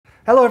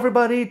Hello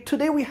everybody,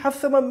 today we have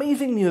some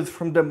amazing news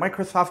from the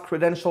Microsoft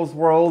credentials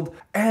world,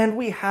 and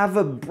we have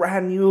a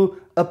brand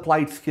new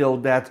applied skill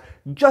that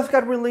just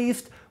got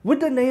released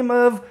with the name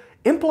of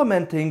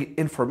Implementing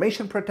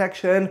Information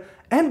Protection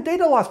and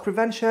Data Loss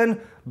Prevention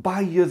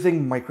by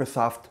using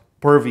Microsoft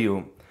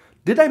Purview.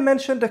 Did I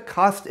mention the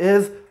cost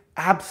is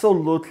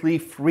absolutely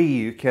free?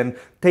 You can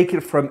take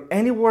it from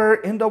anywhere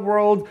in the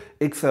world.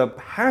 It's a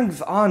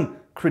hands-on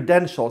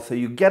credential, so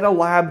you get a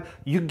lab,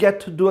 you get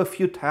to do a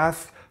few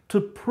tasks to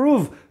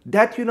prove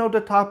that you know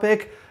the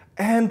topic,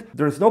 and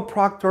there's no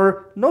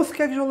proctor, no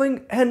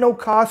scheduling, and no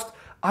cost.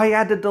 I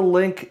added the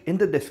link in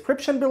the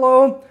description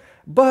below,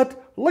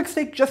 but let's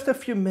take just a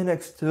few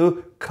minutes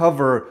to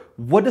cover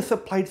what this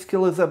applied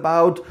skill is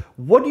about.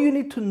 What do you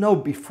need to know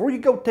before you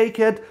go take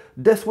it?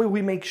 This way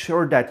we make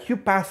sure that you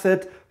pass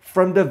it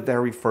from the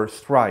very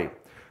first try.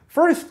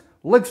 First,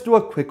 let's do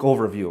a quick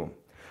overview.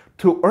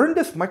 To earn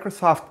this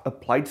Microsoft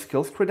Applied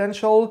Skills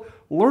credential,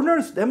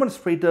 learners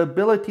demonstrate the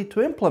ability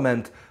to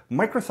implement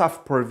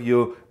Microsoft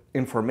Purview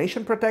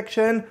Information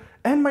Protection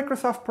and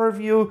Microsoft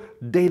Purview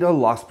Data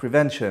Loss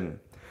Prevention.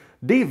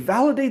 They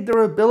validate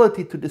their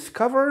ability to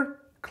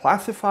discover,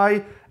 classify,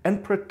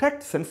 and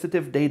protect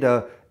sensitive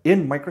data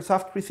in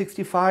Microsoft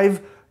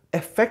 365,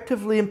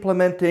 effectively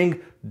implementing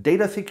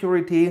data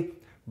security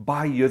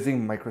by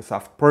using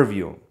Microsoft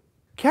Purview.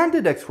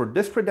 Candidates for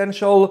this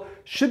credential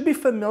should be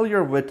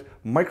familiar with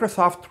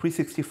Microsoft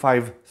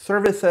 365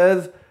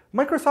 services,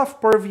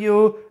 Microsoft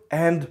Purview,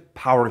 and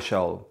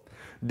PowerShell.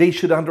 They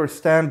should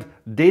understand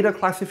data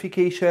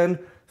classification,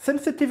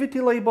 sensitivity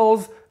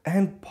labels,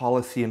 and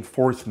policy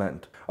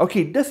enforcement.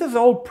 Okay, this is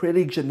all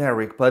pretty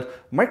generic,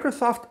 but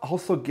Microsoft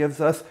also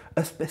gives us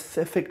a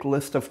specific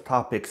list of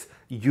topics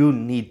you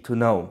need to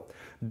know.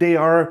 They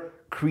are: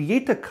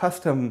 create a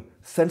custom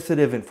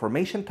sensitive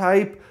information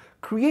type,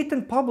 create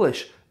and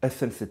publish a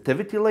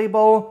sensitivity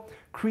label,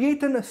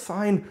 create and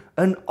assign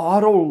an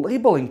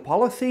auto-labeling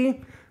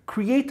policy,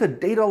 create a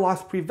data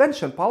loss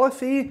prevention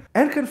policy,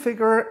 and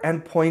configure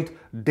endpoint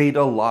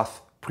data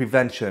loss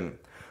prevention.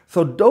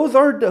 So those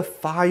are the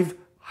 5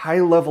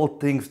 high-level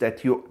things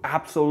that you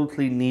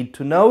absolutely need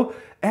to know,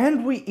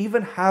 and we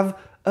even have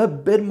a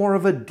bit more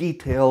of a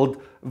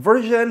detailed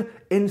version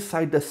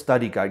inside the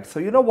study guide. So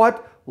you know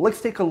what? Let's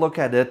take a look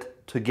at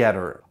it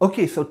together.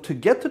 Okay, so to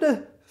get to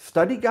the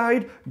study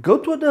guide, go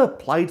to the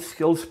applied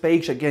skills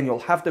page. Again, you'll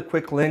have the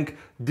quick link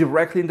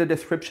directly in the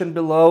description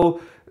below,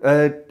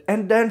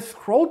 and then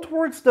scroll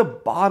towards the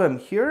bottom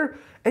here,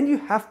 and you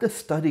have the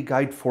study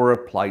guide for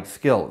applied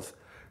skills.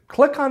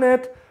 Click on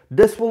it.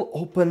 This will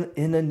open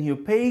in a new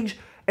page,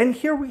 and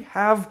here we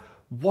have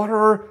what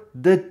are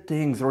the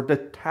things or the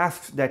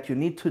tasks that you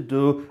need to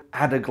do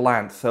at a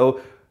glance.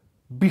 So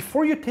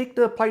before you take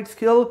the applied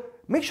skill,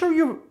 make sure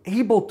you're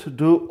able to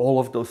do all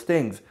of those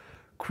things.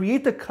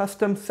 Create a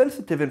custom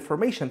sensitive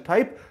information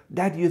type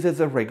that uses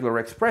a regular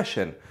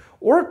expression,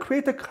 or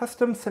create a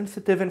custom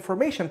sensitive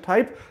information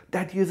type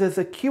that uses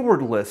a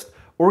keyword list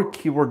or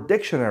keyword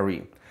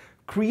dictionary.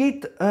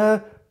 Create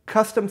a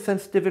custom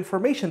sensitive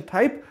information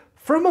type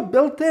from a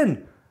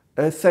built-in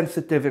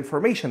sensitive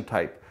information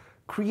type.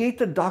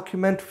 Create a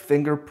document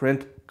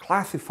fingerprint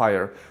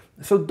classifier.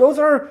 So those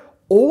are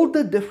all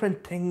the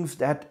different things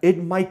that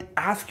it might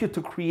ask you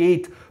to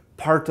create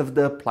part of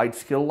the applied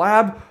skill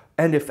lab,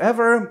 and if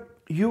ever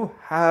you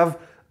have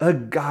a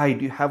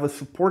guide, you have a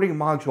supporting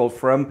module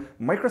from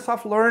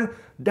Microsoft Learn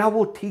that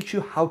will teach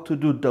you how to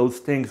do those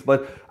things.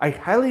 But I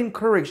highly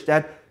encourage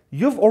that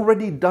you've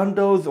already done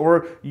those,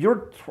 or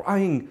you're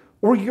trying,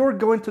 or you're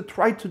going to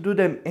try to do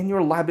them in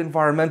your lab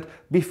environment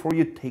before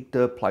you take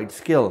the applied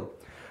skill.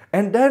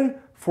 And then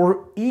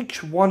for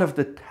each one of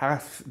the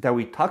tasks that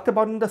we talked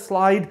about in the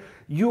slide,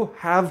 you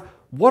have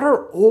what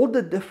are all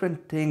the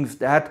different things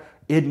that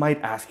it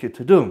might ask you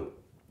to do.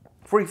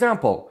 For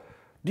example,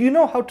 do you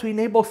know how to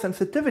enable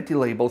sensitivity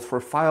labels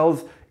for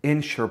files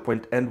in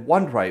SharePoint and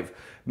OneDrive?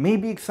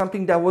 Maybe it's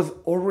something that was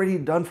already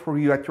done for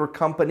you at your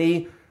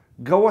company.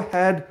 Go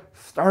ahead,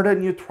 start a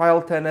new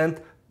trial tenant,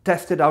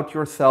 test it out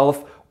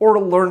yourself, or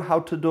learn how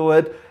to do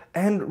it,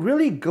 and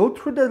really go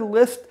through the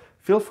list.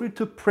 Feel free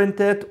to print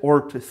it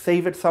or to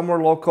save it somewhere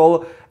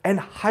local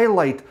and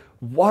highlight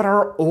what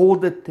are all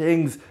the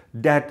things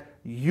that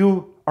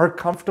you are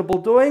comfortable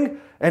doing.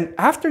 And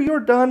after you're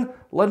done,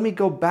 let me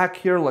go back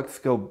here. Let's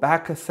go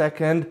back a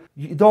second.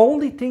 The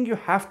only thing you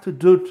have to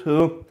do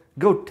to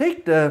go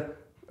take the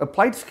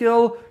applied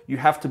skill, you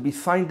have to be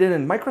signed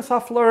in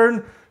Microsoft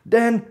Learn.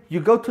 Then you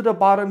go to the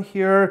bottom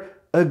here,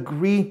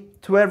 agree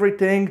to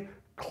everything,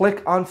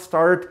 click on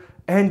start,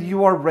 and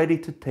you are ready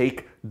to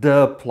take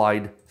the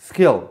applied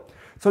skill.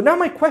 So now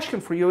my question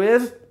for you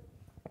is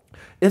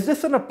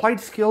this an applied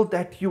skill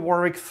that you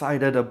are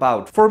excited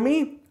about? For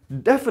me,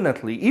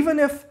 definitely. Even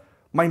if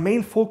my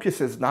main focus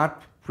is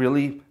not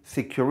really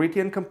security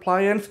and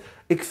compliance,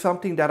 it's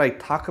something that I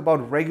talk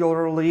about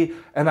regularly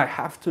and I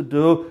have to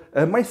do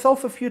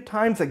myself a few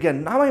times.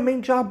 Again, not my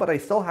main job, but I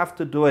still have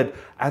to do it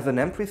as an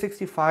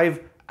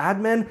M365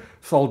 admin.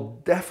 So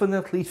I'll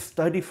definitely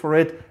study for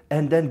it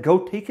and then go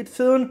take it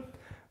soon.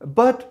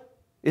 But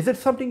Is it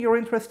something you're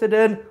interested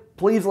in?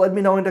 Please let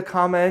me know in the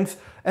comments.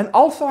 And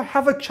also, I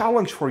have a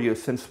challenge for you.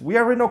 Since we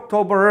are in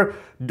October,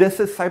 this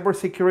is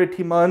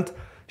Cybersecurity Month.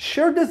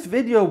 Share this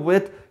video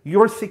with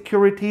your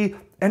security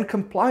and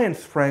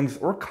compliance friends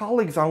or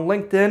colleagues on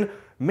LinkedIn.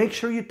 Make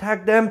sure you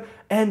tag them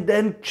and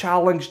then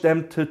challenge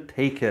them to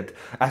take it.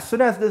 As soon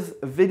as this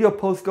video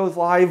post goes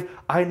live,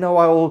 I know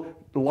I will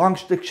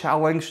launch the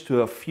challenge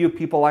to a few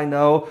people I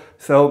know.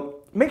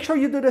 So make sure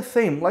you do the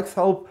same. Let's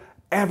help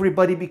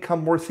everybody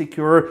become more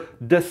secure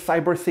this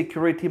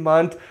Cybersecurity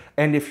Month.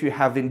 And if you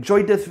have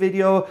enjoyed this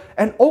video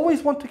and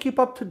always want to keep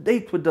up to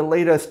date with the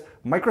latest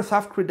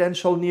Microsoft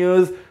credential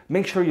news,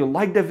 make sure you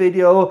like the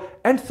video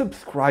and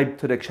subscribe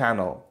to the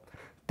channel.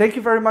 Thank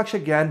you very much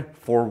again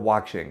for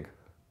watching.